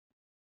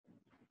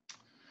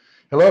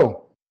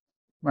Hello,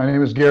 my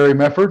name is Gary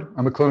Mefford.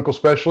 I'm a clinical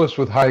specialist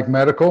with Hayek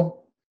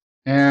Medical,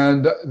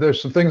 and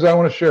there's some things I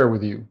want to share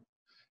with you.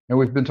 And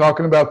we've been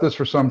talking about this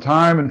for some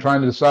time and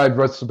trying to decide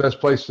what's the best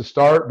place to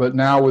start, but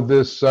now with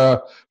this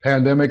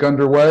pandemic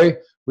underway,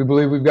 we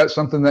believe we've got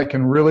something that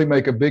can really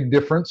make a big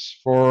difference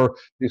for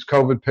these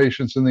COVID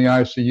patients in the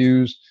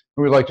ICUs.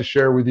 And we'd like to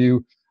share with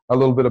you a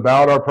little bit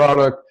about our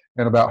product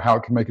and about how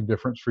it can make a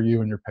difference for you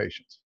and your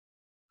patients.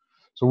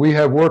 So we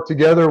have worked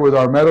together with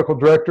our medical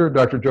director,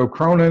 Dr. Joe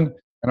Cronin,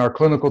 and our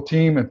clinical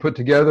team and put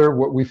together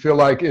what we feel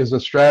like is a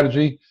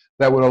strategy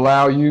that would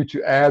allow you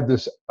to add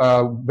this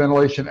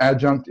ventilation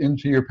adjunct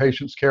into your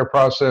patient's care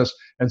process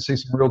and see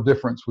some real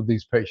difference with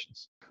these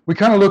patients. We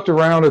kind of looked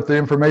around at the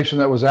information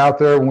that was out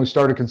there when we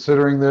started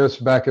considering this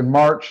back in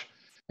March,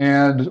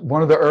 and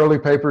one of the early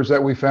papers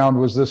that we found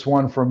was this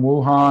one from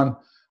Wuhan,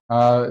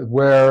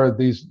 where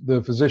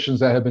the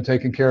physicians that had been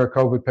taking care of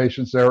COVID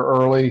patients there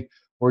early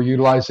were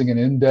utilizing an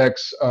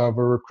index of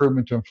a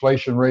recruitment to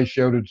inflation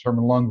ratio to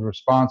determine lung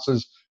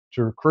responses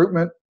to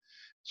recruitment.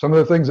 Some of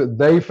the things that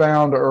they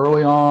found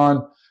early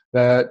on,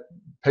 that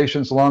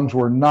patients' lungs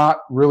were not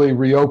really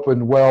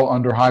reopened well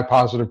under high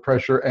positive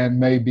pressure and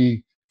may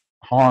be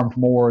harmed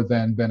more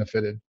than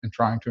benefited in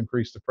trying to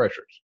increase the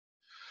pressures.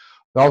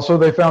 Also,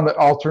 they found that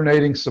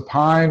alternating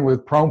supine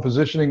with prone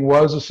positioning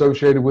was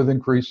associated with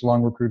increased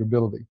lung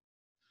recruitability.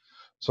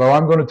 So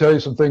I'm going to tell you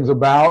some things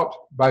about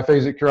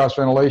biphasic cross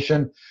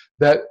ventilation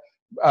that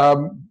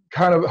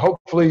kind of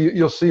hopefully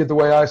you'll see it the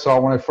way I saw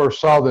when I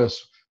first saw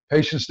this.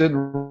 Patients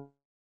didn't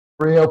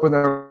reopen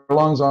their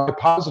lungs on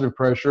positive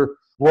pressure.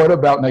 What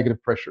about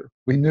negative pressure?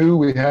 We knew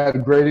we had a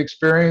great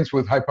experience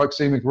with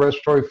hypoxemic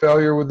respiratory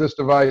failure with this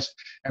device,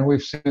 and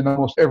we've seen in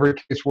almost every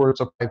case where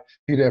it's applied,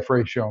 P-to-F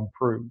ratio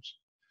improves.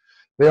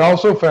 They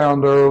also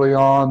found early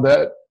on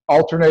that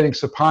alternating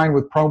supine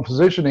with prone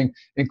positioning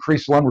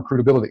increased lung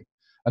recruitability.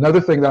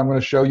 Another thing that I'm going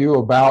to show you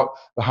about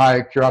the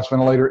Hayek cross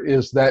ventilator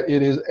is that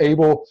it is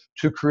able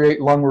to create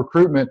lung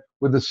recruitment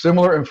with a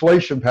similar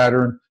inflation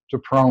pattern to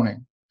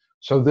proning.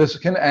 So this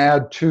can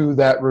add to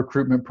that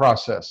recruitment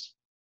process.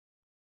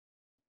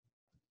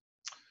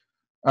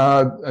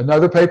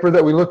 Another paper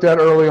that we looked at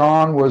early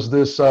on was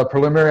this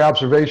preliminary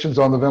observations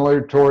on the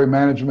ventilatory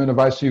management of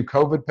ICU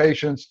COVID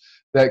patients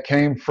that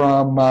came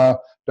from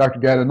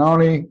Dr.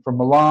 Gattinoni from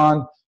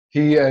Milan.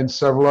 He and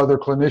several other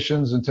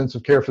clinicians,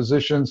 intensive care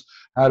physicians,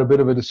 had a bit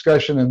of a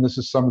discussion, and this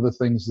is some of the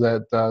things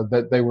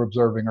that they were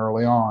observing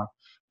early on.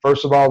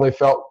 First of all, they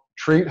felt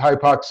treat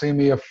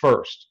hypoxemia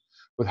first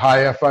with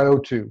high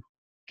FiO2.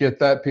 Get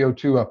that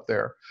PO2 up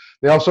there.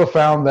 They also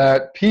found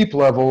that PEEP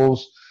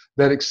levels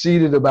that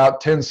exceeded about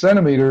 10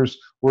 centimeters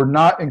were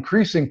not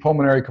increasing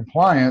pulmonary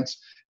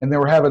compliance, and they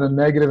were having a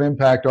negative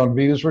impact on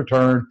venous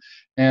return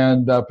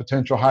and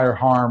potential higher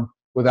harm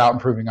without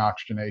improving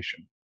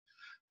oxygenation.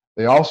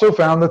 They also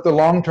found that the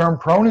long-term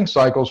proning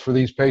cycles for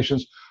these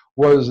patients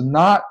was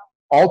not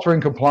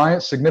altering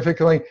compliance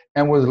significantly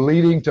and was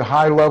leading to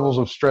high levels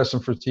of stress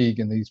and fatigue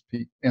in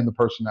the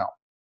personnel.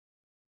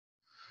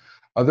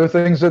 Other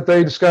things that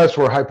they discussed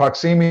were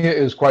hypoxemia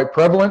is quite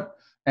prevalent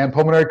and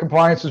pulmonary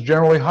compliance is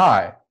generally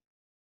high.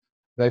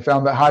 They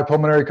found that high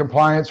pulmonary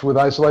compliance with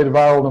isolated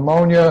viral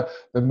pneumonia,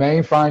 the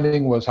main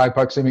finding was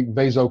hypoxemic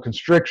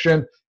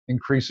vasoconstriction.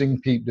 Increasing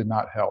PEEP did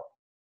not help.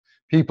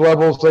 PEEP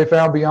levels they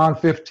found beyond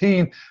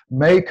 15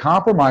 may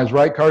compromise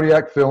right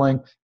cardiac filling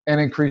and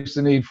increase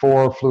the need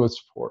for fluid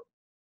support.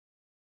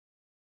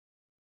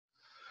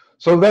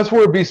 So that's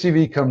where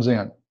BCV comes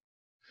in.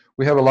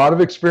 We have a lot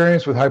of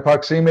experience with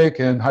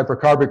hypoxemic and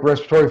hypercarbic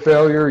respiratory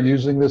failure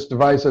using this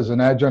device as an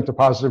adjunct to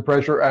positive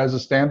pressure as a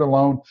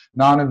standalone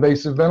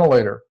non-invasive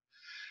ventilator.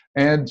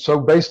 And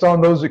so based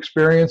on those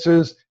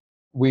experiences,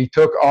 we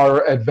took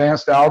our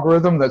advanced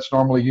algorithm that's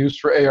normally used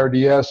for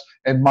ARDS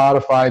and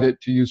modified it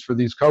to use for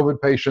these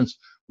COVID patients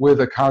with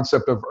a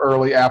concept of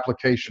early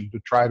application to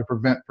try to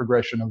prevent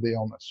progression of the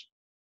illness.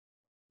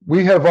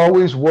 We have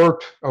always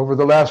worked over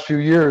the last few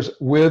years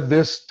with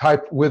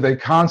a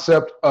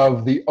concept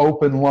of the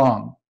open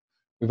lung.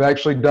 We've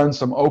actually done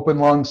some open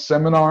lung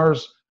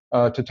seminars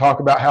to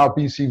talk about how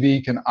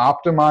BCV can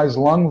optimize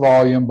lung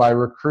volume by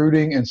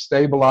recruiting and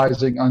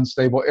stabilizing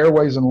unstable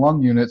airways and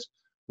lung units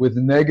with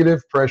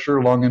negative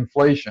pressure lung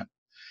inflation,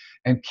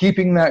 and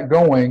keeping that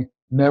going,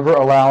 never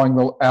allowing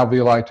the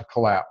alveoli to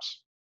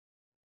collapse.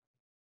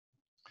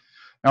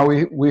 Now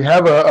we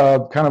have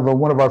a kind of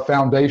one of our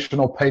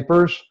foundational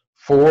papers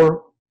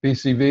for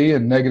BCV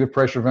and negative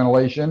pressure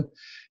ventilation.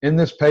 In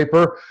this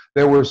paper,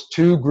 there was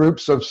two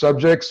groups of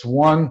subjects.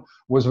 One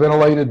was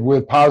ventilated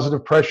with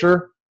positive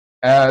pressure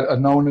at a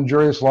known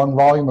injurious lung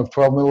volume of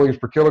 12 milliliters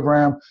per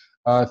kilogram.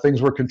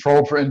 Things were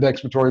controlled for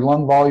index expiratory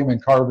lung volume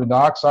and carbon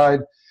dioxide.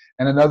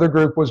 And another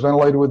group was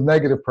ventilated with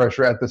negative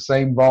pressure at the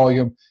same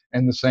volume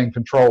and the same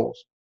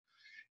controls.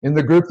 In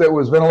the group that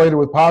was ventilated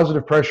with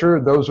positive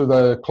pressure, those are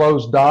the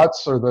closed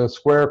dots or the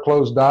square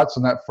closed dots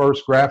in that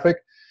first graphic.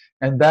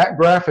 And that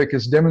graphic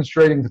is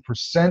demonstrating the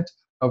percent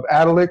of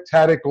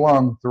atelectatic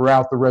lung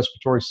throughout the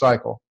respiratory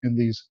cycle in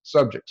these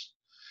subjects.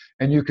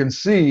 And you can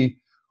see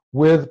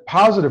With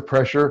positive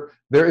pressure,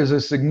 there is a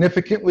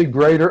significantly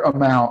greater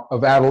amount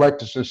of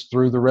atelectasis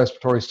through the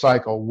respiratory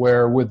cycle,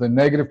 where with the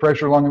negative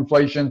pressure lung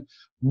inflation,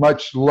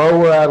 much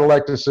lower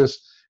atelectasis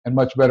and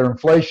much better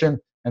inflation.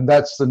 And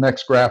that's the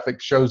next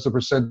graphic, shows the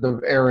percent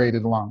of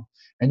aerated lung.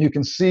 And you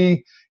can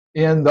see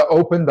in the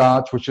open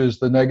dots, which is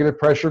the negative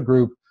pressure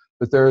group,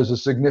 that there is a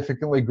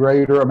significantly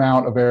greater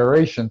amount of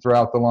aeration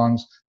throughout the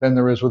lungs than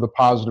there is with a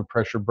positive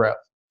pressure breath.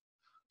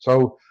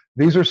 So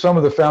these are some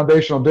of the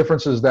foundational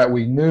differences that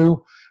we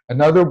knew.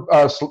 Another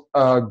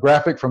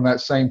graphic from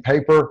that same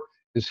paper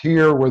is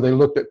here, where they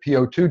looked at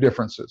PO2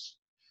 differences.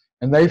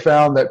 And they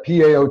found that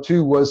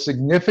PaO2 was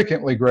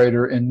significantly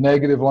greater in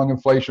negative lung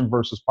inflation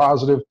versus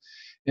positive.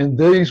 In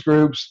these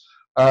groups,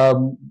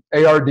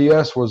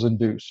 ARDS was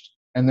induced,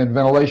 and then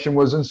ventilation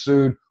was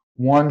ensued,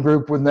 one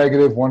group with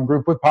negative, one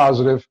group with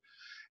positive.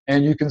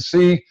 And you can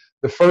see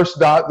the first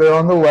dot there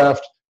on the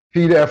left,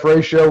 P to F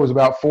ratio was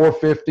about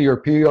 450, or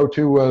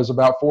PO2 was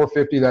about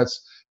 450.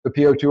 That's the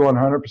PO2 on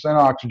 100%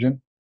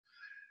 oxygen.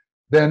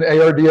 Then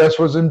ARDS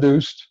was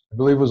induced, I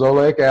believe it was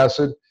oleic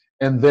acid,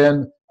 and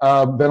then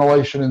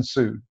ventilation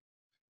ensued.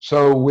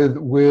 So with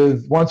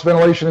once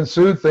ventilation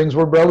ensued, things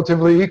were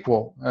relatively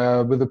equal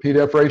with the P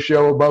to F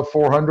ratio above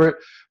 400,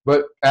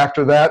 but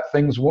after that,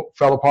 things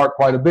fell apart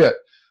quite a bit.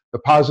 The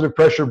positive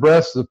pressure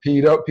breaths, the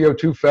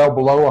PO2 fell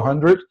below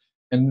 100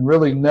 and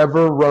really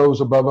never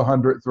rose above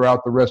 100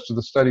 throughout the rest of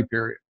the study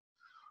period.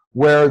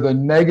 Where the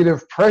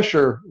negative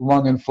pressure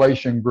lung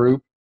inflation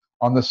group,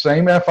 on the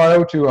same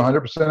FiO2,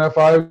 100%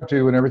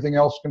 FiO2 and everything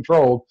else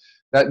controlled,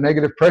 that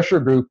negative pressure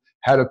group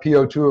had a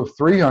PO2 of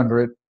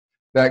 300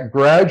 that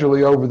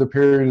gradually over the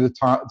period of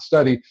the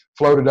study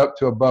floated up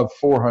to above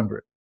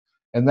 400.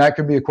 And that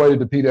can be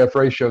equated to P to F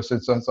ratio,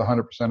 since that's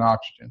 100%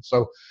 oxygen.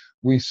 So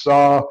we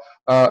saw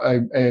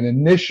an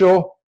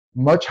initial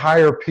much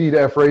higher P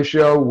to F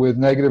ratio with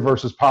negative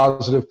versus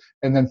positive,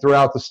 and then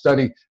throughout the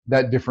study,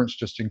 that difference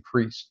just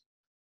increased.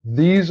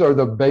 These are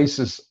the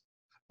basis,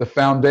 the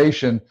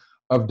foundation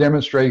of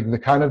demonstrating the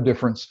kind of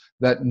difference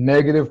that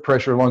negative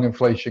pressure lung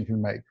inflation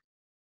can make.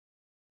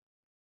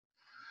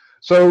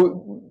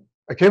 So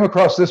I came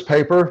across this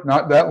paper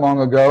not that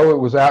long ago. It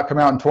was come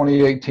out in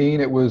 2018.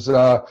 It was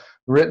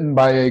written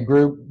by a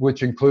group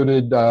which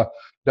included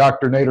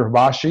Dr. Nader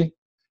Habashi.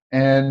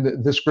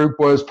 And this group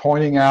was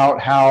pointing out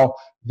how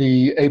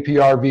the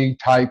APRV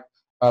type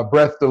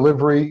breath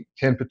delivery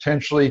can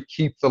potentially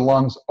keep the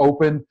lungs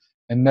open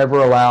and never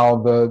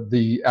allow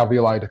the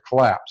alveoli to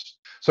collapse.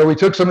 So we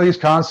took some of these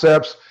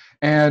concepts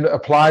and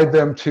applied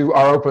them to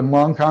our open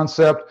lung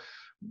concept.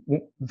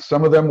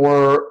 Some of them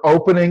were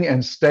opening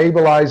and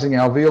stabilizing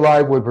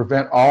alveoli would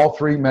prevent all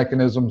three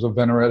mechanisms of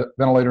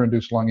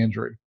ventilator-induced lung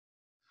injury.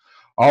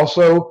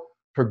 Also,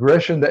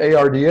 progression to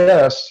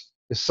ARDS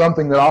is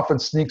something that often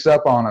sneaks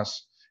up on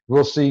us.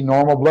 We'll see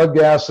normal blood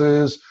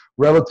gases,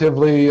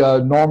 relatively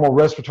normal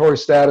respiratory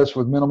status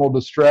with minimal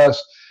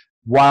distress,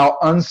 while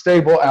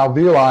unstable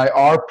alveoli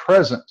are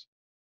present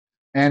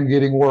and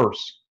getting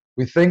worse.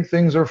 We think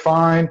things are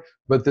fine,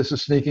 but this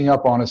is sneaking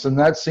up on us, and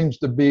that seems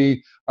to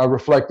be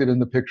reflected in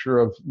the picture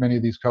of many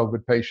of these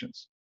COVID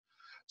patients.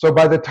 So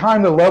by the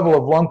time the level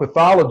of lung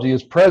pathology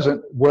is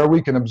present where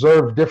we can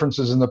observe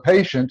differences in the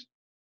patient,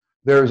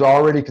 there's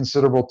already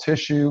considerable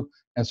tissue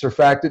and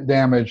surfactant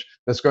damage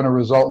that's going to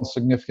result in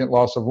significant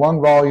loss of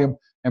lung volume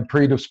and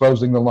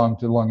predisposing the lung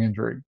to lung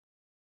injury.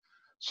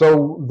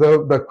 So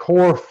the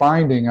core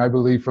finding, I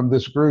believe, from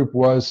this group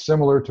was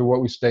similar to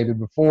what we stated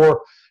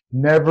before: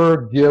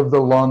 never give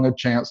the lung a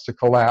chance to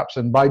collapse.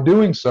 And by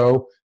doing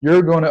so,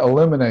 you're going to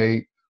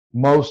eliminate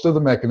most of the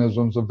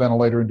mechanisms of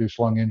ventilator-induced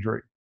lung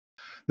injury.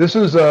 This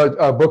is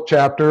a book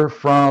chapter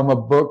from a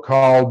book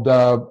called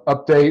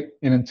Update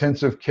in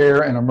Intensive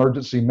Care and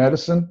Emergency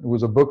Medicine. It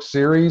was a book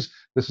series.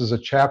 This is a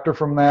chapter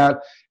from that.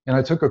 And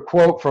I took a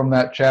quote from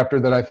that chapter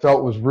that I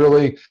felt was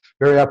really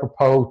very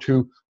apropos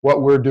to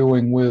what we're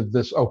doing with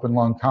this open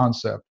lung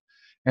concept.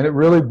 And it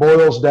really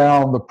boils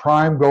down the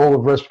prime goal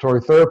of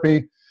respiratory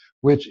therapy,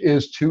 which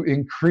is to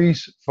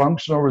increase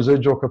functional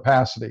residual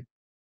capacity.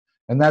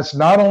 And that's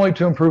not only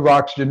to improve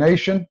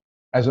oxygenation,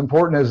 as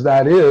important as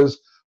that is,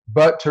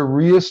 but to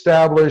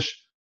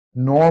reestablish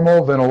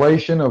normal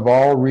ventilation of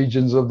all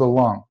regions of the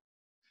lung.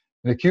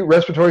 In acute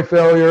respiratory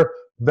failure,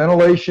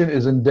 ventilation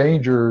is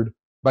endangered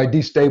by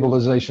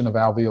destabilization of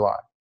alveoli.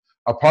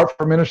 Apart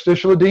from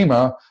interstitial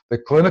edema, the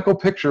clinical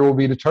picture will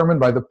be determined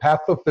by the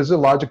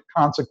pathophysiologic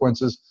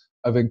consequences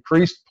of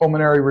increased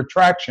pulmonary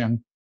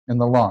retraction in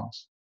the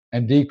lungs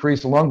and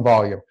decreased lung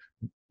volume,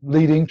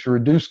 leading to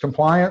reduced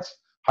compliance,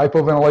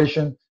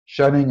 hypoventilation,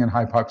 shunning, and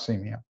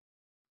hypoxemia.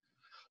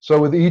 So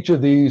with each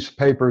of these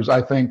papers,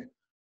 I think,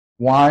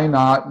 why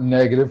not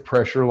negative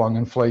pressure lung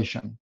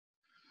inflation?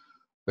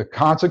 The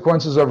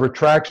consequences of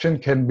retraction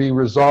can be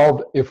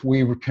resolved if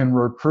we can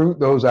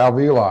recruit those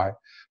alveoli.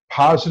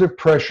 Positive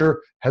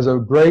pressure has a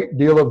great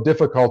deal of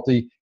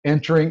difficulty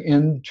entering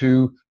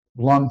into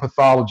lung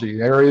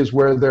pathology, areas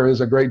where there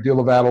is a great deal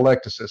of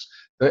atelectasis.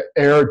 The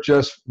air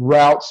just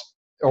routes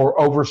or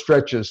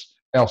overstretches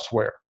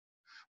elsewhere.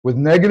 With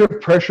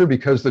negative pressure,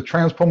 because the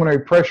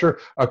transpulmonary pressure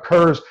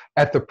occurs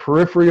at the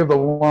periphery of the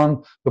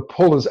lung, the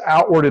pull is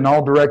outward in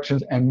all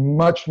directions and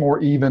much more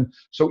even.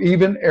 So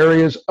even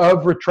areas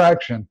of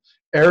retraction,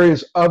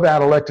 areas of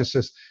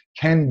atelectasis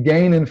can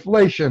gain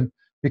inflation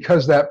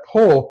because that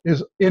pull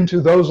is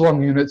into those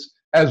lung units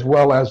as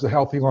well as the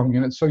healthy lung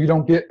units. So you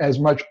don't get as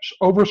much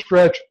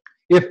overstretch,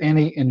 if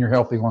any, in your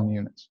healthy lung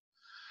units.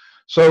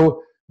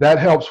 So that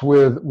helps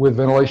with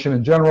ventilation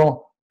in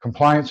general,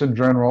 compliance in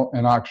general,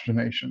 and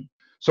oxygenation.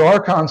 So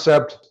our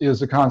concept is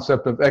the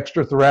concept of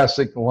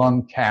extra-thoracic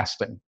lung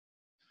casting.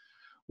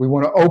 We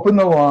want to open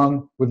the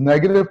lung with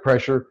negative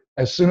pressure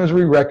as soon as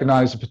we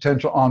recognize the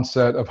potential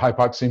onset of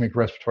hypoxemic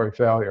respiratory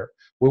failure.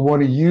 We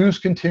want to use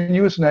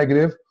continuous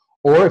negative,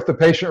 or if the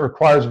patient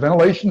requires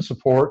ventilation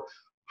support,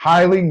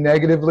 highly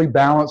negatively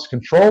balanced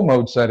control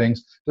mode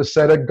settings to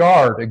set a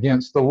guard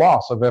against the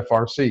loss of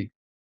FRC.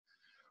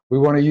 We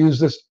want to use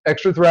this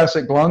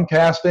extra-thoracic lung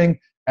casting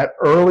at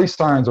early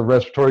signs of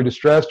respiratory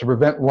distress to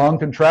prevent lung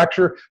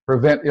contracture,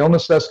 prevent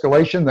illness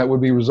escalation that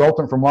would be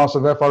resultant from loss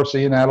of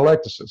FRC and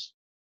atelectasis.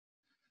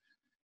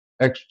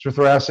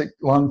 Extra-thoracic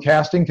lung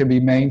casting can be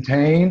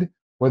maintained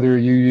whether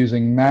you're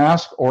using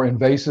mask or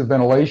invasive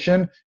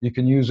ventilation. You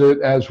can use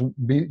it as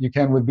you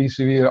can with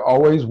BCV,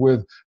 always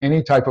with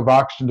any type of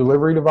oxygen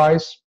delivery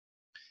device.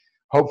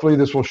 Hopefully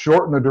this will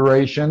shorten the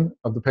duration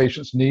of the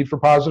patient's need for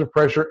positive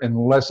pressure and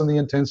lessen the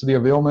intensity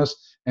of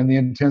illness and the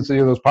intensity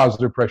of those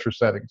positive pressure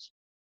settings.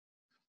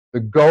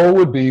 The goal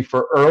would be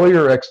for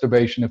earlier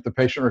extubation if the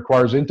patient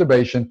requires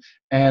intubation,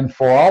 and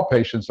for all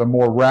patients, a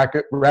more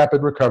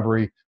rapid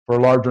recovery for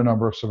a larger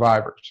number of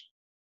survivors.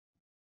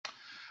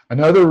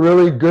 Another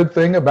really good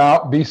thing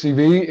about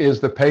BCV is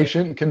the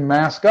patient can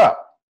mask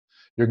up.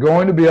 You're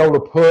going to be able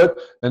to put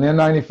an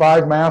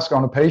N95 mask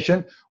on a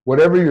patient,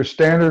 whatever your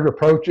standard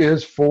approach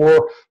is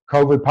for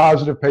COVID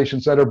positive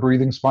patients that are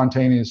breathing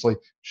spontaneously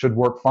should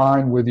work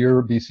fine with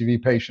your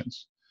BCV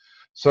patients.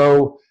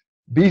 So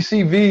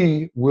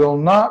BCV will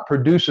not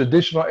produce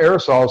additional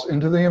aerosols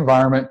into the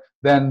environment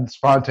than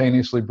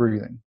spontaneously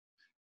breathing.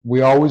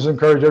 We always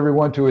encourage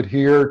everyone to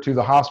adhere to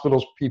the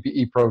hospital's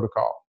PPE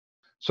protocol.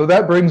 So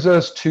that brings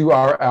us to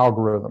our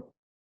algorithm.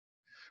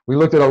 We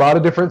looked at a lot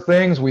of different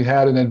things. We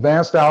had an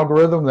advanced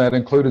algorithm that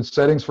included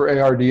settings for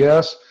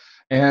ARDS,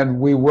 and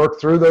we worked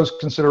through those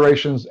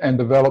considerations and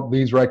developed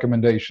these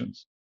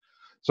recommendations.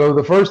 So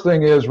the first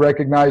thing is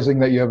recognizing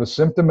that you have a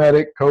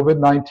symptomatic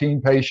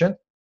COVID-19 patient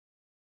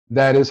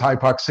that is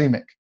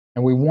hypoxemic,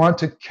 and we want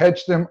to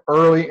catch them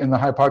early in the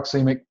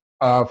hypoxemic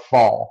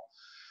fall.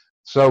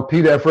 So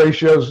P to F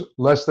ratios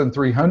less than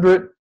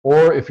 300,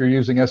 or if you're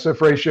using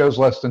SF ratios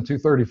less than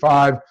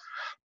 235,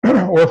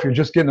 or if you're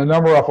just getting a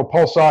number off of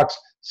pulse ox,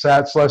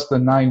 SATs less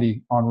than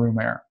 90 on room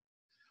air.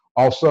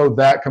 Also,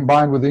 that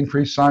combined with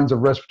increased signs of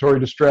respiratory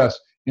distress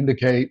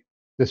indicate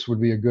this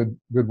would be a good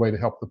way to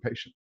help the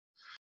patient.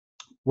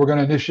 We're going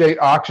to initiate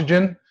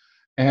oxygen,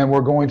 and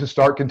we're going to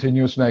start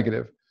continuous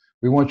negative.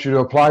 We want you to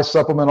apply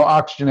supplemental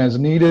oxygen as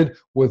needed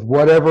with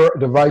whatever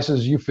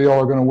devices you feel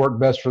are going to work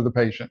best for the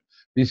patient.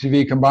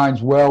 BCV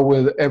combines well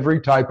with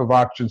every type of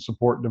oxygen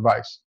support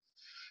device.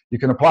 You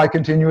can apply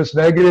continuous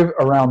negative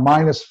around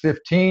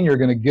 -15. You're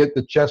going to get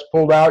the chest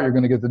pulled out, you're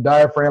going to get the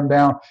diaphragm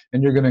down,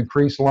 and you're going to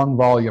increase lung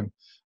volume.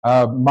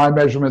 My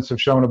measurements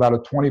have shown about a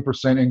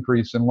 20%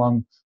 increase in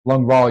lung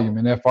volume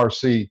in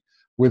FRC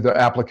with the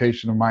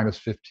application of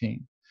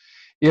 -15.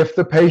 If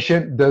the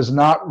patient does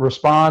not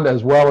respond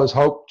as well as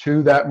hoped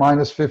to that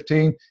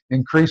 -15,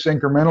 increase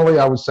incrementally,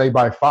 I would say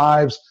by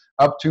 5s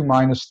up to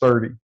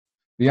 -30.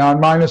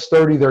 Beyond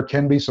 -30, there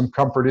can be some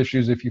comfort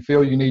issues. If you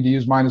feel you need to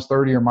use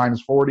 -30 or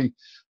 -40,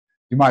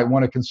 you might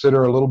want to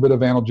consider a little bit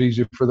of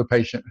analgesia for the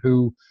patient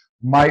who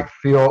might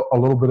feel a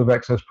little bit of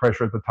excess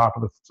pressure at the top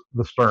of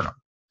the sternum.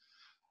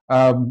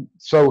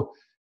 So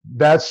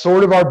that's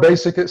sort of our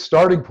basic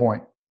starting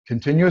point,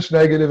 continuous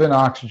negative and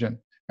oxygen.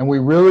 And we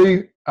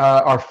really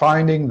are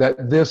finding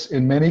that this,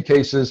 in many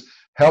cases,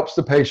 helps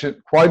the patient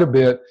quite a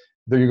bit.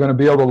 That you're going to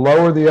be able to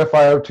lower the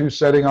FiO2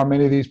 setting on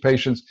many of these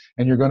patients,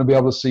 and you're going to be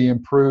able to see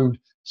improved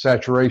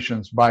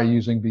saturations by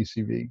using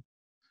BCV.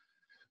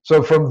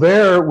 So from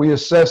there, we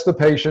assess the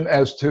patient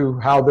as to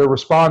how they're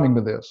responding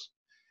to this.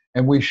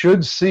 And we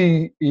should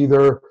see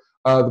either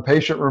the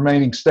patient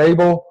remaining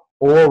stable,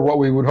 or what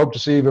we would hope to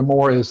see even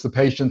more is the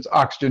patient's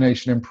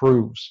oxygenation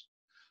improves.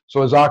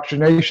 So as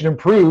oxygenation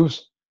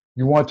improves,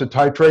 you want to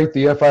titrate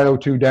the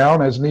FiO2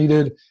 down as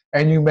needed,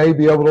 and you may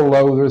be able to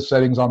lower the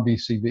settings on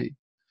BCV.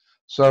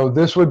 So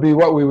this would be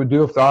what we would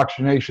do if the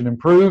oxygenation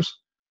improves.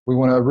 We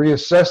want to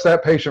reassess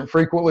that patient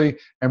frequently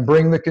and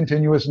bring the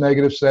continuous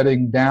negative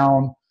setting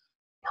down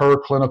per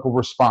clinical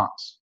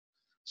response.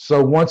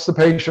 So once the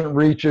patient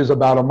reaches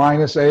about a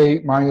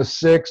 -8,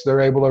 -6, they're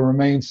able to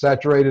remain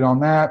saturated on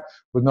that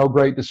with no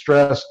great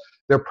distress.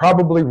 They're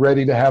probably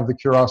ready to have the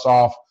Kuros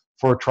off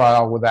for a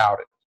trial without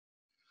it.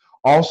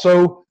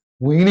 Also,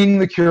 weaning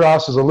the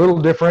Kuros is a little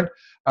different.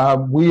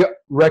 We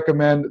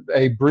recommend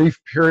a brief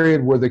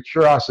period where the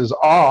Kuros is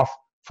off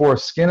for a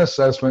skin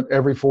assessment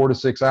every 4 to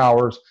 6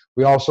 hours.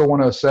 We also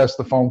want to assess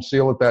the foam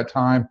seal at that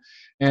time.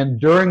 And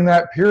during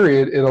that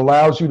period, it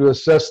allows you to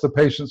assess the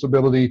patient's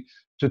ability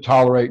to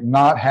tolerate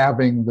not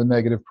having the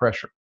negative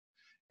pressure.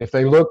 If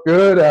they look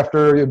good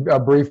after a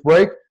brief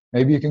break,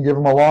 maybe you can give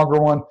them a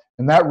longer one.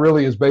 And that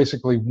really is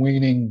basically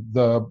weaning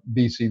the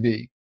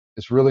BCV.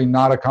 It's really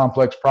not a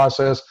complex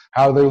process.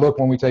 How they look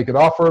when we take it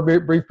off for a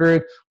brief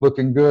period,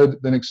 looking good,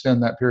 then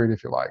extend that period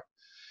if you like.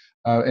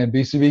 And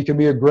BCV can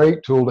be a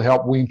great tool to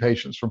help wean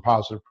patients from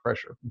positive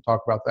pressure. We'll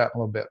talk about that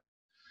in a little bit.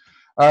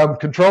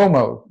 Control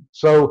mode.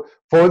 So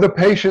for the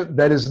patient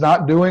that is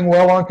not doing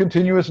well on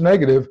continuous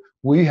negative,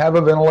 we have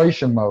a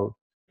ventilation mode.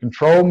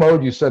 Control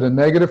mode, you set a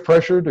negative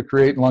pressure to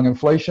create lung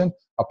inflation.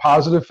 A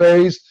positive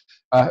phase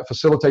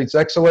facilitates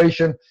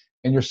exhalation,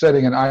 and you're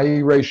setting an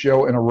IE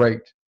ratio and a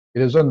rate.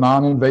 It is a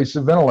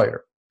non-invasive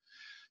ventilator.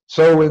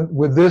 So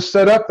with this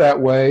set up that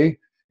way,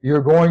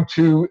 you're going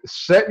to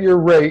set your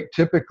rate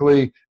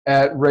typically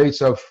at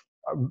rates of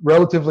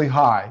relatively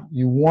high.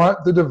 You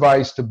want the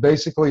device to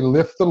basically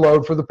lift the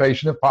load for the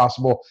patient if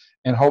possible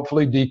and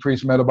hopefully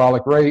decrease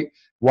metabolic rate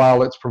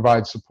while it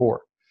provides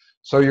support.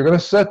 So you're going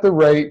to set the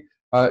rate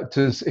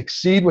to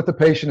exceed what the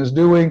patient is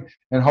doing,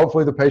 and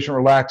hopefully the patient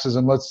relaxes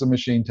and lets the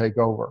machine take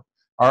over.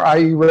 Our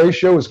IE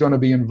ratio is going to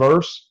be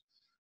inverse.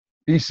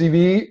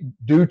 BCV,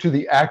 due to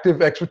the active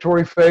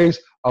expiratory phase,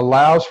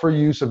 allows for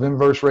use of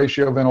inverse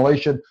ratio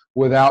ventilation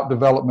without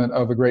development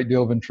of a great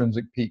deal of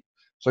intrinsic PEEP.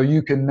 So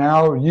you can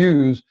now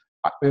use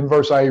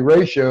inverse IE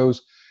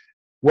ratios.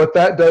 What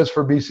that does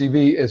for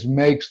BCV is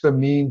makes the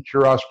mean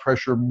Kuros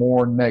pressure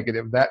more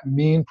negative. That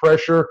mean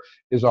pressure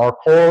is our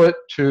correlate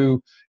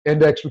to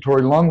end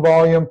expiratory lung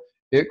volume.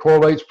 It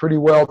correlates pretty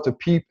well to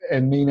PEEP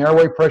and mean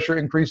airway pressure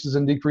increases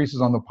and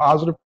decreases on the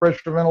positive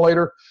pressure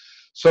ventilator.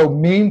 So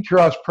mean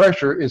Kuros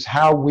pressure is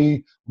how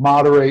we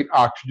moderate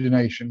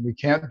oxygenation. We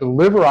can't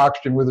deliver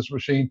oxygen with this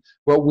machine,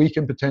 but we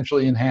can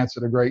potentially enhance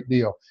it a great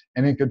deal.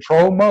 And in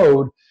control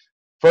mode,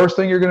 first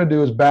thing you're going to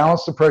do is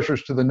balance the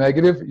pressures to the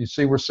negative. You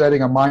see we're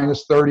setting a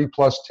 -30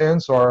 +10,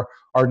 so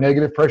our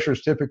negative pressure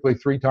is typically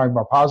 3 times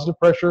our positive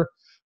pressure.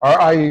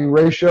 Our IE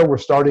ratio, we're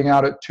starting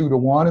out at 2 to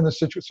 1 in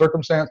this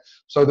circumstance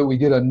so that we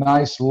get a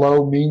nice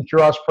low mean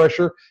Kuros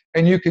pressure.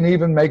 And you can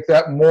even make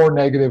that more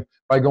negative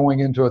by going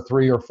into a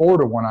 3 or 4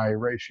 to 1 IE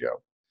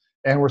ratio.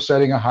 And we're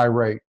setting a high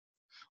rate.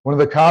 One of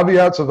the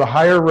caveats of the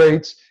higher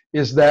rates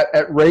is that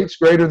at rates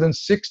greater than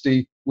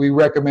 60, we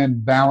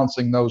recommend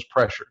balancing those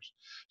pressures.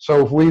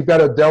 So if we've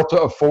got a delta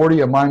of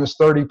 40, a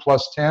 -30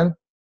 +10,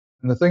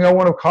 and the thing I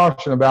want to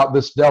caution about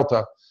this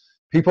delta,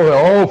 people say,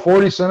 oh,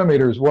 40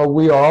 centimeters. Well,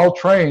 we are all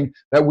trained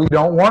that we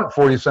don't want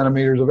 40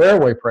 centimeters of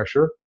airway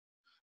pressure,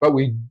 but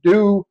we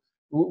do.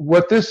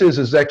 What this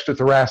is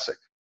extra-thoracic.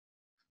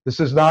 This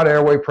is not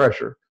airway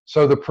pressure.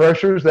 So the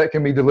pressures that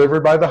can be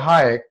delivered by the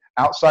Hayek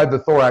outside the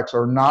thorax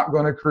are not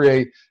going to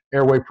create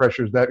airway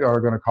pressures that are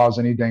going to cause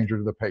any danger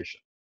to the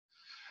patient.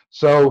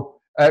 So,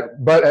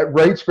 but at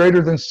rates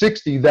greater than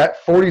 60, that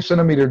 40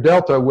 centimeter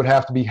delta would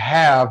have to be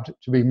halved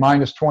to be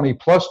 -20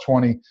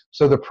 +20,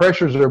 so the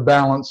pressures are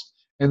balanced,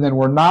 and then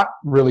we're not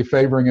really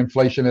favoring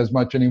inflation as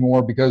much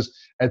anymore because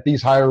at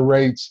these higher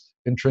rates,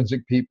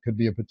 intrinsic PEEP could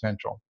be a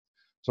potential.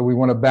 So we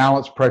want to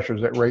balance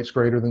pressures at rates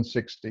greater than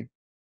 60.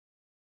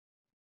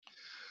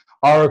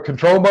 Our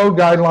control mode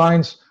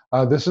guidelines,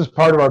 this is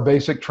part of our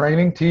basic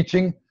training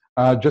teaching,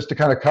 just to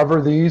kind of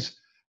cover these.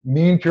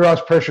 Mean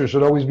Kuros pressure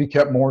should always be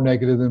kept more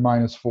negative than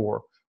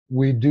 -4.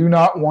 We do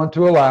not want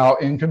to allow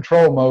in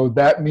control mode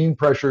that mean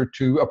pressure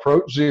to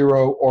approach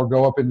 0 or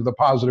go up into the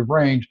positive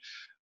range,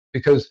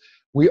 because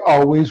we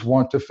always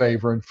want to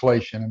favor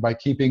inflation. And by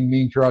keeping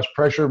mean Kuros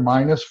pressure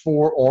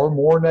 -4 or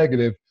more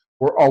negative,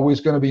 we're always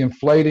going to be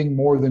inflating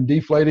more than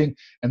deflating,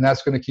 and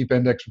that's going to keep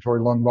end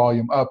expiratory lung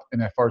volume up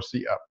and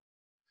FRC up.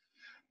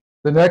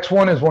 The next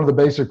one is one of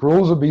the basic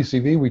rules of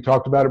BCV. We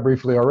talked about it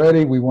briefly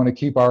already. We want to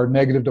keep our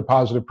negative to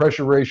positive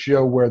pressure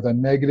ratio where the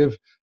negative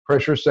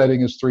pressure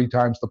setting is 3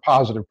 times the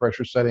positive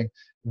pressure setting.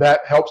 That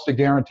helps to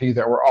guarantee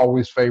that we're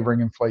always favoring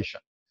inflation.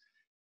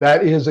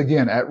 That is,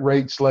 again, at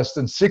rates less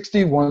than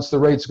 60. Once the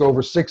rates go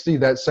over 60,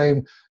 that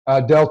same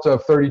delta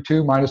of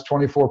 32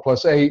 -24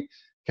 +8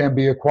 can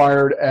be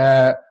acquired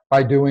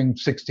by doing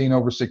 16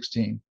 over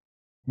 16,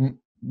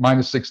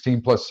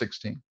 -16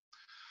 +16.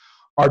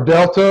 Our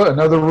delta,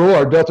 another rule,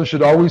 our delta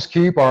should always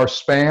keep, our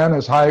span,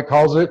 as Hayek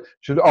calls it,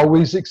 should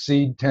always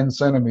exceed 10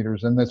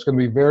 centimeters. And it's going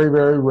to be very,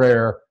 very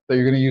rare that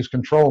you're going to use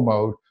control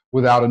mode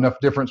without enough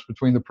difference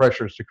between the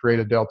pressures to create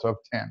a delta of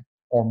 10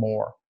 or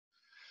more.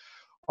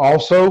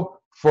 Also,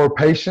 for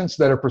patients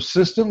that are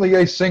persistently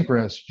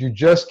asynchronous, you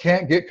just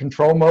can't get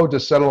control mode to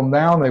settle them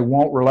down. They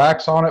won't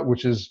relax on it,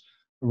 which is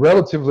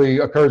relatively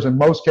occurs in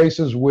most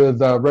cases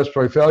with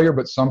respiratory failure,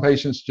 but some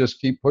patients just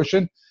keep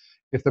pushing.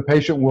 If the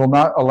patient will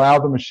not allow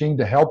the machine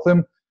to help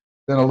them,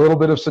 then a little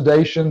bit of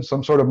sedation,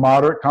 some sort of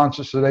moderate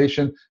conscious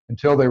sedation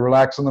until they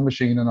relax on the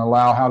machine and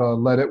allow how to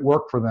let it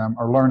work for them,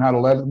 or learn how to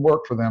let it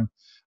work for them,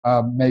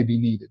 may be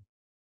needed.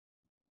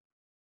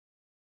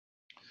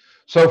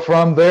 So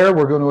from there,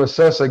 we're going to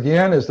assess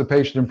again, is the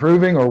patient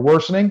improving or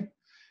worsening?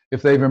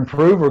 If they've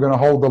improved, we're going to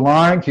hold the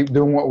line, keep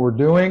doing what we're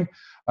doing.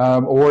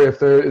 or if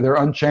they're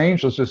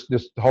unchanged, let's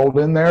just hold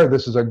in there.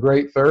 This is a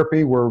great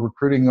therapy. We're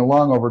recruiting the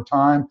lung over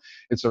time.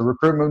 It's a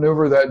recruitment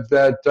maneuver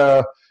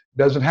that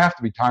doesn't have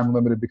to be time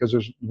limited because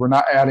we're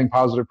not adding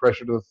positive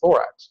pressure to the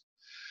thorax.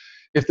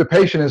 If the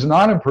patient is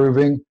not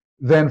improving,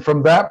 then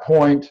from that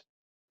point,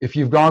 if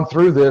you've gone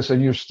through this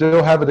and you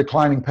still have a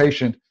declining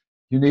patient,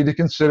 you need to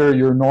consider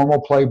your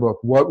normal playbook.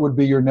 What would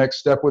be your next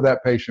step with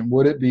that patient?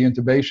 Would it be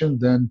intubation?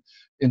 Then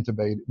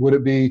intubate. Would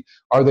it be,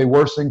 are they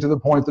worsening to the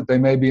point that they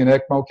may be an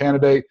ECMO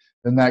candidate?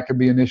 Then that could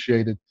be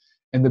initiated.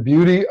 And the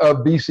beauty of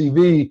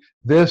BCV,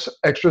 this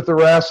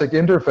extrathoracic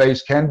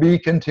interface can be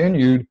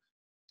continued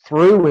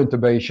through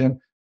intubation,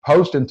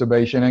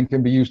 post-intubation, and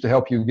can be used to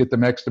help you get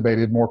them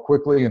extubated more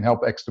quickly and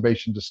help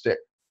extubation to stick.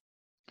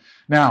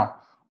 Now,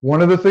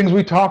 one of the things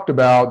we talked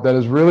about that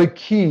is really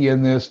key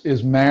in this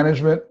is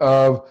management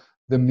of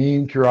the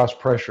mean Kuros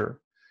pressure.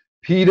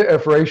 P to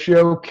F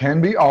ratio can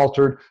be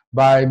altered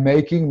by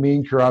making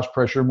mean Kuros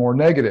pressure more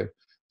negative.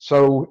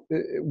 So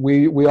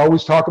we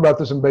always talk about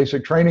this in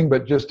basic training,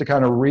 but just to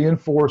kind of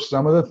reinforce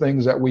some of the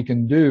things that we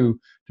can do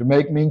to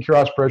make mean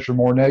Kuros pressure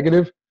more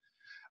negative,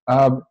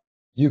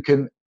 you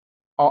can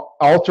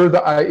alter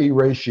the IE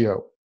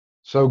ratio.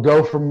 So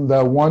go from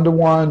the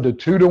 1-to-1 to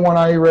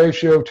 2-to-1 IE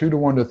ratio,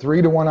 2-to-1 to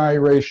 3-to-1 IE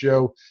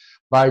ratio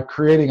by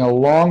creating a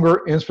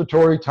longer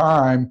inspiratory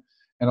time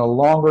and a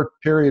longer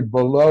period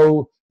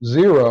below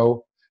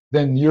 0,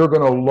 then you're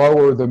going to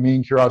lower the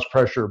mean Kuros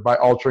pressure by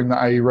altering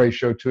the IE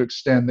ratio to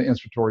extend the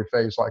inspiratory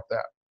phase like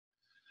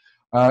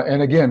that.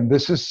 And again,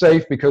 this is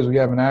safe because we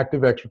have an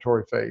active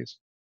expiratory phase.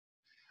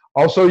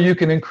 Also, you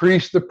can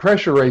increase the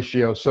pressure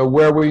ratio. So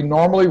where we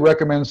normally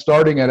recommend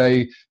starting at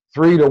a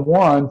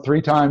 3-to-1,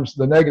 3 times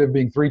the negative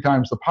being 3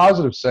 times the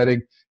positive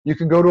setting, you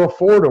can go to a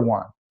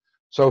 4-to-1.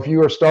 So if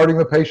you are starting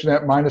the patient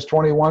at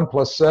 -21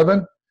 plus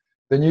 7,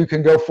 then you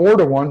can go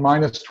 4-to-1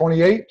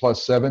 -28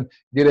 plus 7,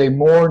 get a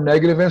more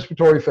negative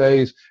inspiratory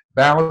phase,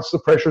 balance the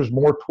pressures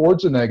more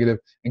towards the negative,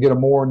 and get a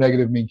more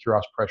negative mean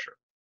Kuros pressure.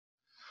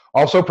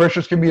 Also,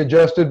 pressures can be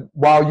adjusted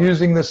while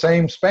using the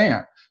same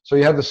span. So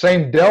you have the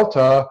same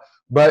delta,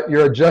 but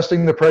you're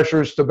adjusting the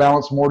pressures to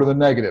balance more to the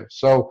negative.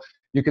 So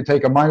you could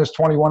take a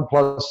 -21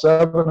 plus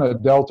 7, a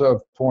delta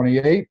of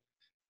 28,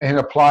 and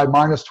apply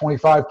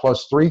 -25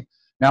 plus 3.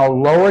 Now,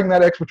 lowering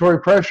that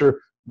expiratory pressure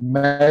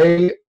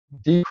may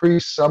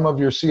decrease some of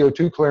your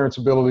CO2 clearance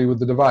ability with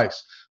the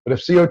device. But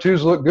if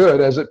CO2s look good,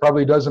 as it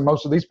probably does in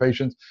most of these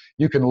patients,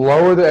 you can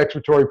lower the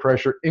expiratory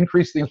pressure,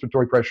 increase the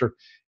inspiratory pressure.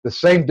 The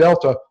same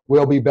delta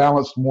will be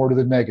balanced more to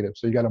the negative.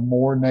 So you got a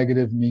more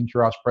negative mean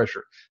Kuros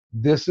pressure.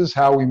 This is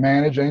how we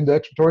manage aimed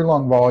expiratory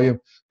lung volume,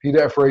 P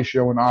to F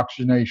ratio, and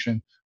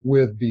oxygenation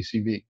with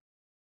BCV.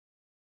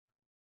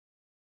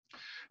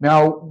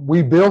 Now,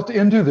 we built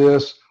into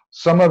this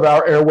some of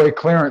our airway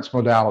clearance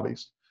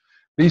modalities.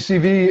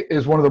 BCV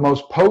is one of the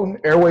most potent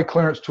airway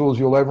clearance tools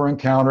you'll ever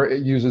encounter.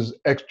 It uses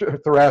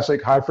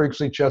extra-thoracic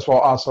high-frequency chest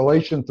wall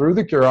oscillation through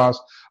the Kuros,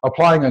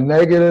 applying a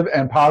negative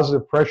and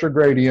positive pressure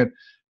gradient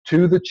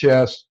to the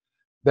chest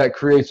that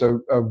creates a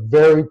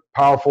very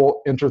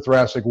powerful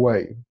interthoracic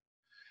wave.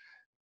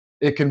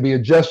 It can be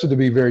adjusted to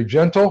be very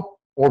gentle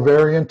or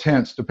very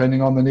intense,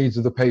 depending on the needs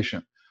of the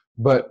patient.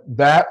 But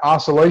that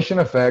oscillation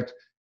effect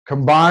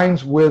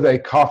combines with a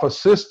cough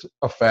assist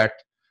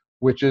effect,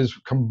 which is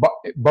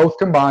both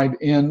combined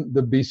in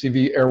the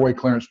BCV airway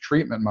clearance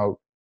treatment mode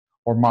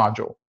or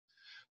module.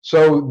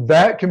 So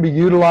that can be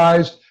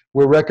utilized.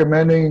 We're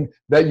recommending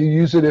that you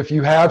use it if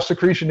you have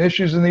secretion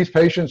issues in these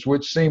patients,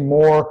 which seem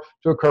more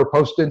to occur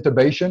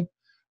post-intubation.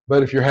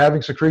 But if you're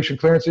having secretion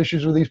clearance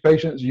issues with these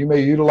patients, you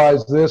may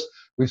utilize this.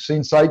 We've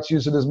seen sites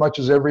use it as much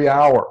as every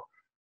hour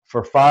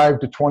for 5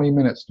 to 20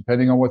 minutes,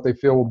 depending on what they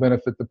feel will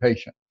benefit the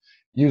patient.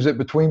 Use it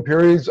between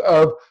periods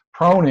of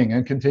proning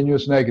and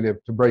continuous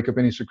negative to break up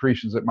any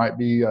secretions that might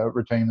be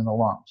retained in the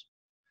lungs.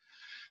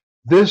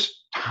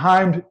 This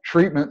timed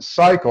treatment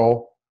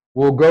cycle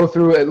will go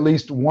through at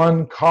least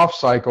one cough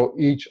cycle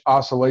each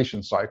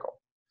oscillation cycle.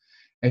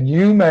 And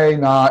you may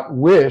not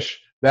wish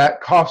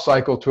that cough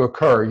cycle to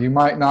occur. You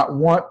might not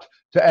want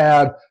to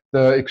add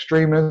the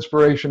extreme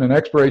inspiration and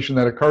expiration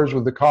that occurs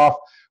with the cough.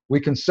 We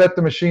can set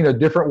the machine a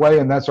different way,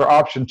 and that's our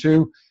option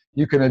 2.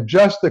 You can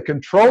adjust the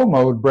control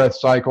mode breath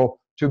cycle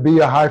to be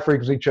a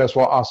high-frequency chest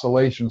wall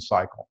oscillation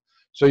cycle.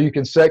 So you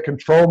can set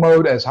control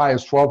mode as high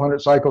as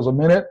 1,200 cycles a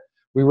minute.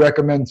 We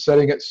recommend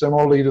setting it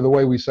similarly to the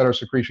way we set our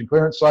secretion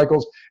clearance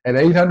cycles at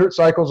 800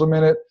 cycles a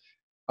minute.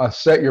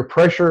 Set your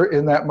pressure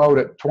in that mode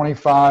at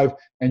 25,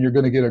 and you're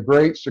going to get a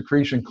great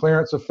secretion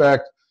clearance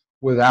effect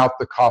without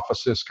the cough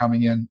assist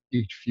coming in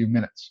each few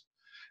minutes.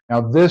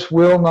 Now, this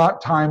will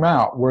not time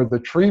out, where the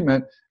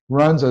treatment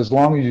runs as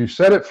long as you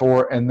set it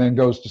for and then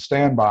goes to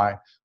standby.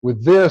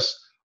 With this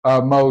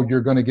mode,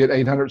 you're going to get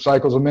 800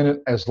 cycles a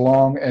minute as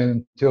long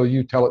until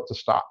you tell it to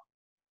stop.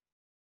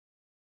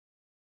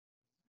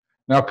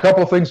 Now, a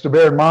couple of things to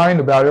bear in mind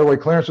about airway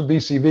clearance with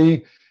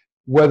BCV,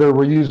 whether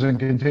we're using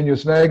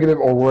continuous negative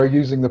or we're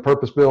using the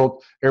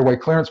purpose-built airway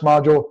clearance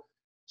module.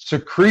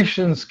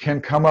 Secretions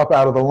can come up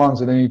out of the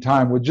lungs at any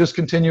time. With just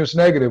continuous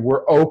negative,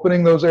 we're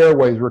opening those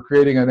airways. We're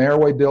creating an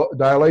airway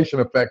dilation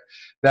effect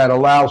that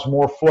allows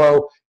more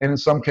flow, and in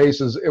some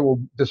cases, it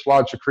will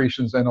dislodge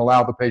secretions and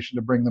allow the patient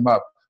to bring them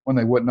up when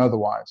they wouldn't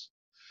otherwise.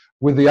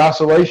 With the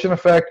oscillation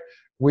effect,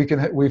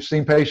 we've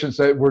seen patients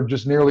that were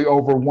just nearly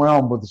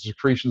overwhelmed with the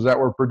secretions that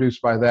were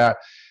produced by that.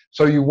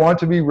 So you want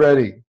to be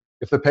ready.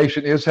 If the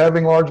patient is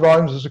having large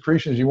volumes of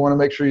secretions, you want to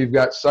make sure you've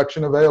got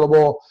suction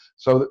available,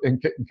 so that in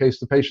case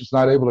the patient's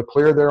not able to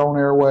clear their own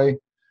airway,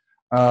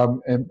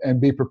 and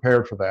be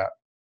prepared for that.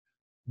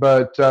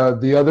 But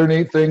the other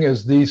neat thing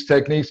is these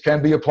techniques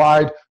can be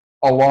applied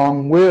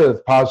along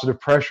with positive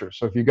pressure.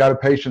 So if you've got a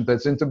patient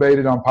that's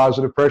intubated on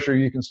positive pressure,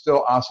 you can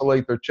still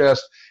oscillate their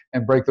chest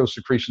and break those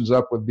secretions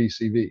up with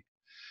BCV.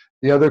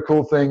 The other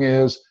cool thing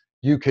is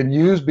you can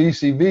use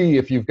BCV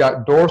if you've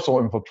got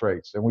dorsal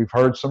infiltrates, and we've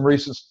heard some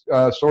recent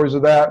stories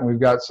of that, and we've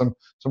got some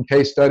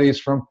case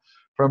studies from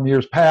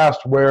years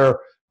past where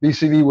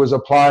BCV was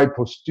applied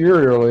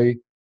posteriorly,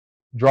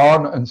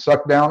 drawn and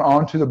sucked down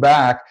onto the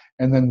back,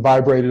 and then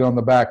vibrated on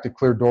the back to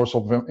clear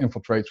dorsal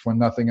infiltrates when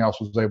nothing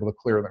else was able to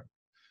clear them.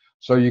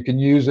 So you can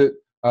use it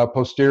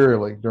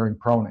posteriorly during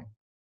proning.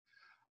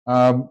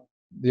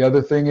 The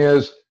other thing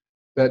is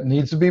that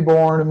needs to be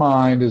borne in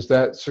mind is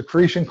that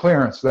secretion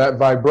clearance, that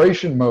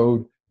vibration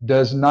mode,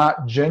 does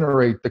not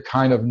generate the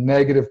kind of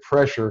negative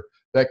pressure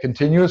that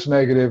continuous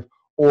negative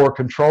or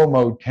control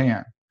mode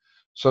can.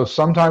 So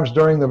sometimes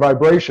during the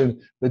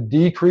vibration, the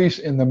decrease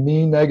in the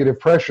mean negative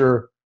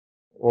pressure,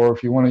 or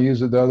if you want to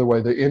use it the other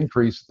way, the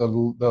increase, the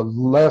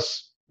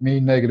less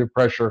mean negative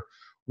pressure,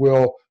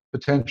 will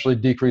potentially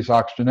decrease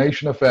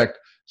oxygenation effect.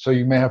 So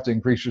you may have to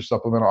increase your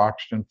supplemental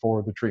oxygen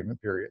for the treatment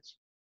periods.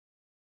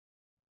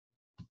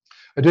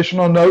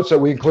 Additional notes that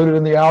we included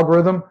in the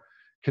algorithm: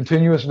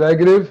 continuous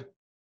negative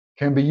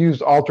can be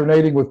used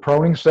alternating with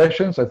proning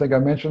sessions. I think I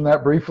mentioned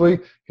that briefly.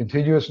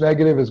 Continuous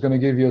negative is going to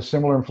give you a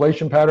similar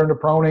inflation pattern to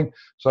proning.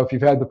 So if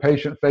you've had the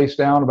patient face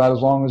down about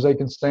as long as they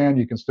can stand,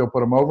 you can still put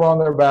them over on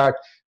their back.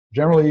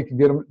 Generally, you can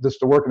get them this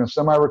to work in a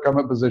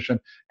semi-recumbent position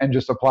and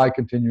just apply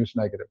continuous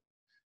negative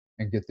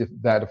and get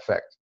that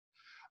effect.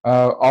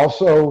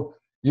 Also,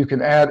 you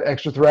can add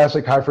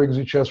extra-thoracic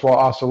high-frequency chest wall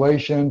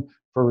oscillation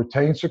for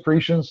retained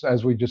secretions,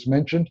 as we just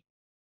mentioned.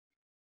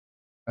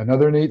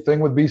 Another neat thing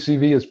with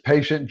BCV is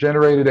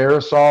patient-generated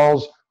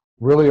aerosols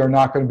really are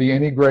not going to be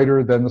any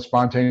greater than the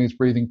spontaneous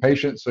breathing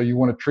patient, so you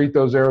want to treat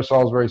those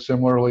aerosols very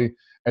similarly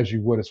as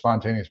you would a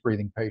spontaneous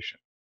breathing patient.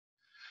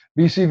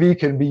 BCV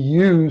can be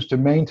used to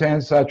maintain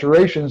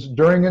saturations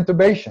during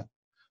intubation.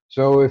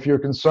 So if you're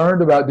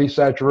concerned about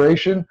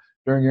desaturation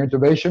during your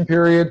intubation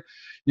period,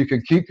 you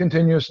can keep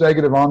continuous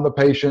negative on the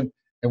patient,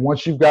 and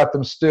once you've got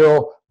them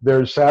still,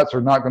 their sats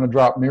are not going to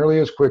drop nearly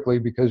as quickly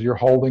because you're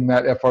holding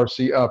that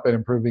FRC up and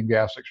improving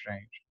gas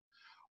exchange.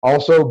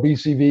 Also,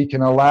 BCV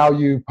can allow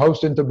you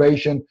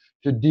post-intubation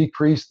to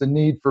decrease the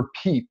need for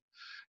PEEP.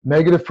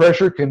 Negative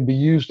pressure can be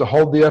used to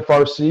hold the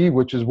FRC,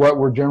 which is what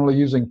we're generally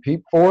using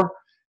PEEP for,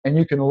 and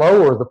you can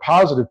lower the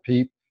positive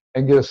PEEP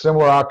and get a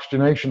similar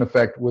oxygenation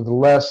effect with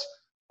less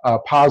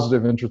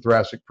positive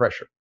intrathoracic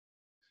pressure.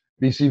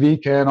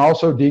 BCV can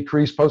also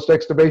decrease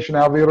post-extubation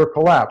alveolar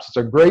collapse. It's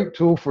a great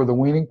tool for the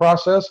weaning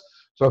process.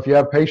 So if you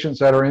have patients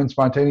that are in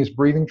spontaneous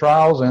breathing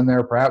trials and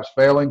they're perhaps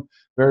failing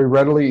very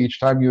readily each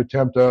time you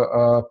attempt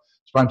a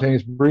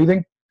spontaneous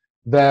breathing,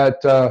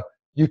 that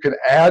you can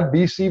add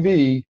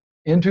BCV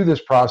into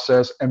this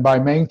process, and by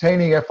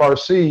maintaining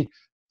FRC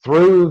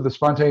through the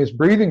spontaneous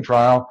breathing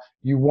trial,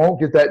 you won't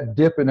get that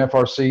dip in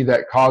FRC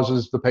that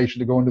causes the patient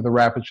to go into the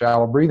rapid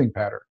shallow breathing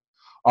pattern.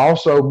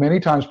 Also, many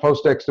times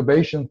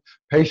post-extubation,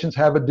 patients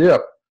have a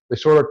dip. They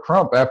sort of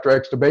crump after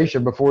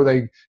extubation before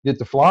they get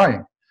to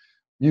flying.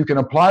 You can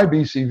apply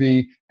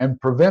BCV and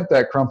prevent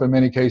that crump in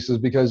many cases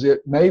because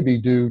it may be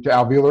due to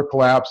alveolar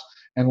collapse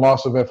and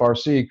loss of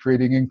FRC,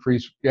 creating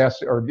increased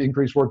gas or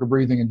increased work of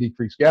breathing and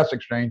decreased gas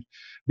exchange.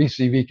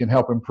 BCV can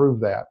help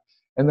improve that.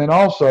 And then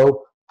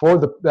also for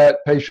that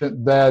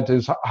patient that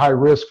is high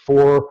risk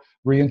for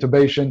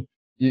reintubation,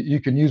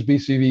 you can use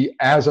BCV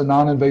as a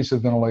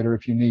non-invasive ventilator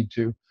if you need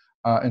to.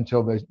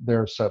 Until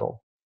they're settled.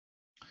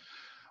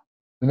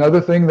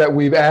 Another thing that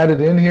we've added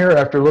in here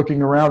after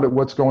looking around at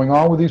what's going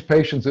on with these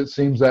patients, it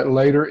seems that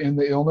later in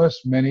the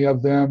illness, many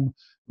of them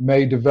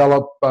may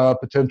develop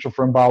potential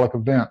for embolic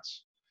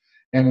events.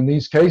 And in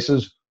these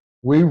cases,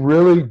 we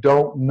really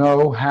don't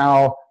know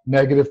how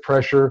negative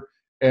pressure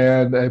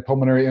and a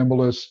pulmonary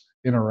embolus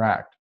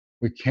interact.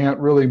 We can't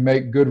really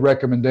make good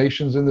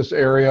recommendations in this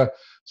area.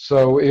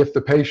 So if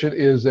the patient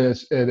is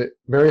at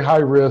very high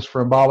risk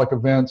for embolic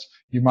events,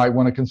 you might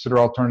want to consider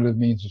alternative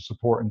means of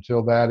support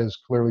until that is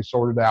clearly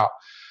sorted out.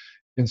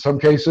 In some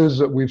cases,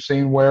 we've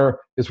seen where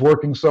it's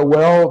working so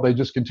well, they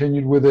just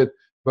continued with it,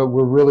 but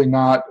we're really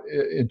not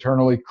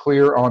internally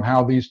clear on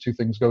how these two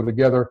things go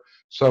together.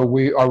 So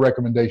our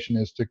recommendation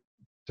is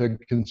to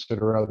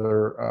consider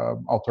other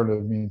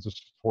alternative means of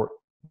support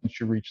once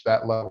you reach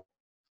that level.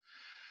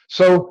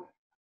 So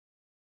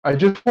I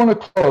just want to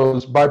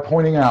close by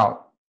pointing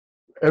out,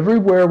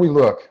 everywhere we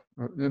look,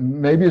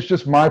 maybe it's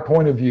just my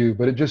point of view,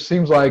 but it just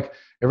seems like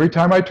every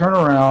time I turn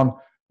around,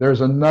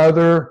 there's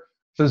another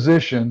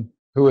physician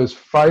who is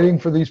fighting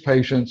for these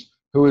patients,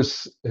 who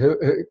is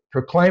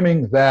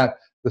proclaiming that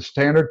the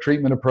standard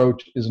treatment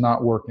approach is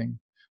not working.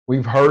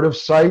 We've heard of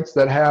sites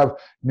that have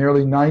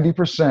nearly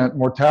 90%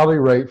 mortality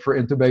rate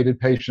for intubated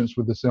patients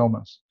with this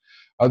illness.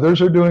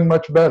 Others are doing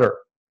much better,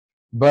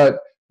 but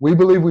we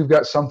believe we've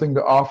got something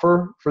to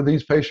offer for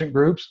these patient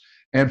groups.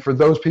 And for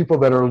those people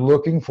that are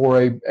looking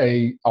for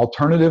a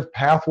alternative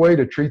pathway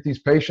to treat these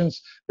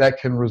patients that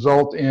can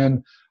result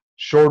in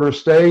shorter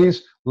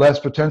stays, less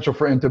potential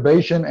for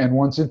intubation, and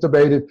once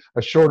intubated,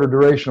 a shorter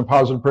duration of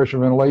positive pressure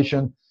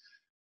ventilation,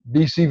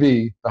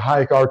 BCV, the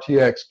Hayek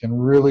RTX, can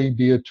really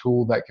be a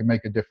tool that can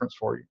make a difference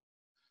for you.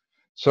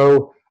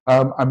 So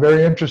I'm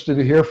very interested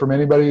to hear from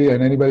anybody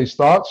and anybody's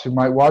thoughts who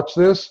might watch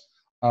this.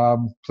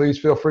 Please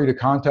feel free to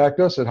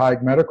contact us at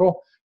Hayek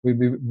Medical. We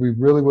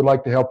really would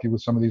like to help you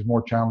with some of these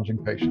more challenging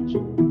patients.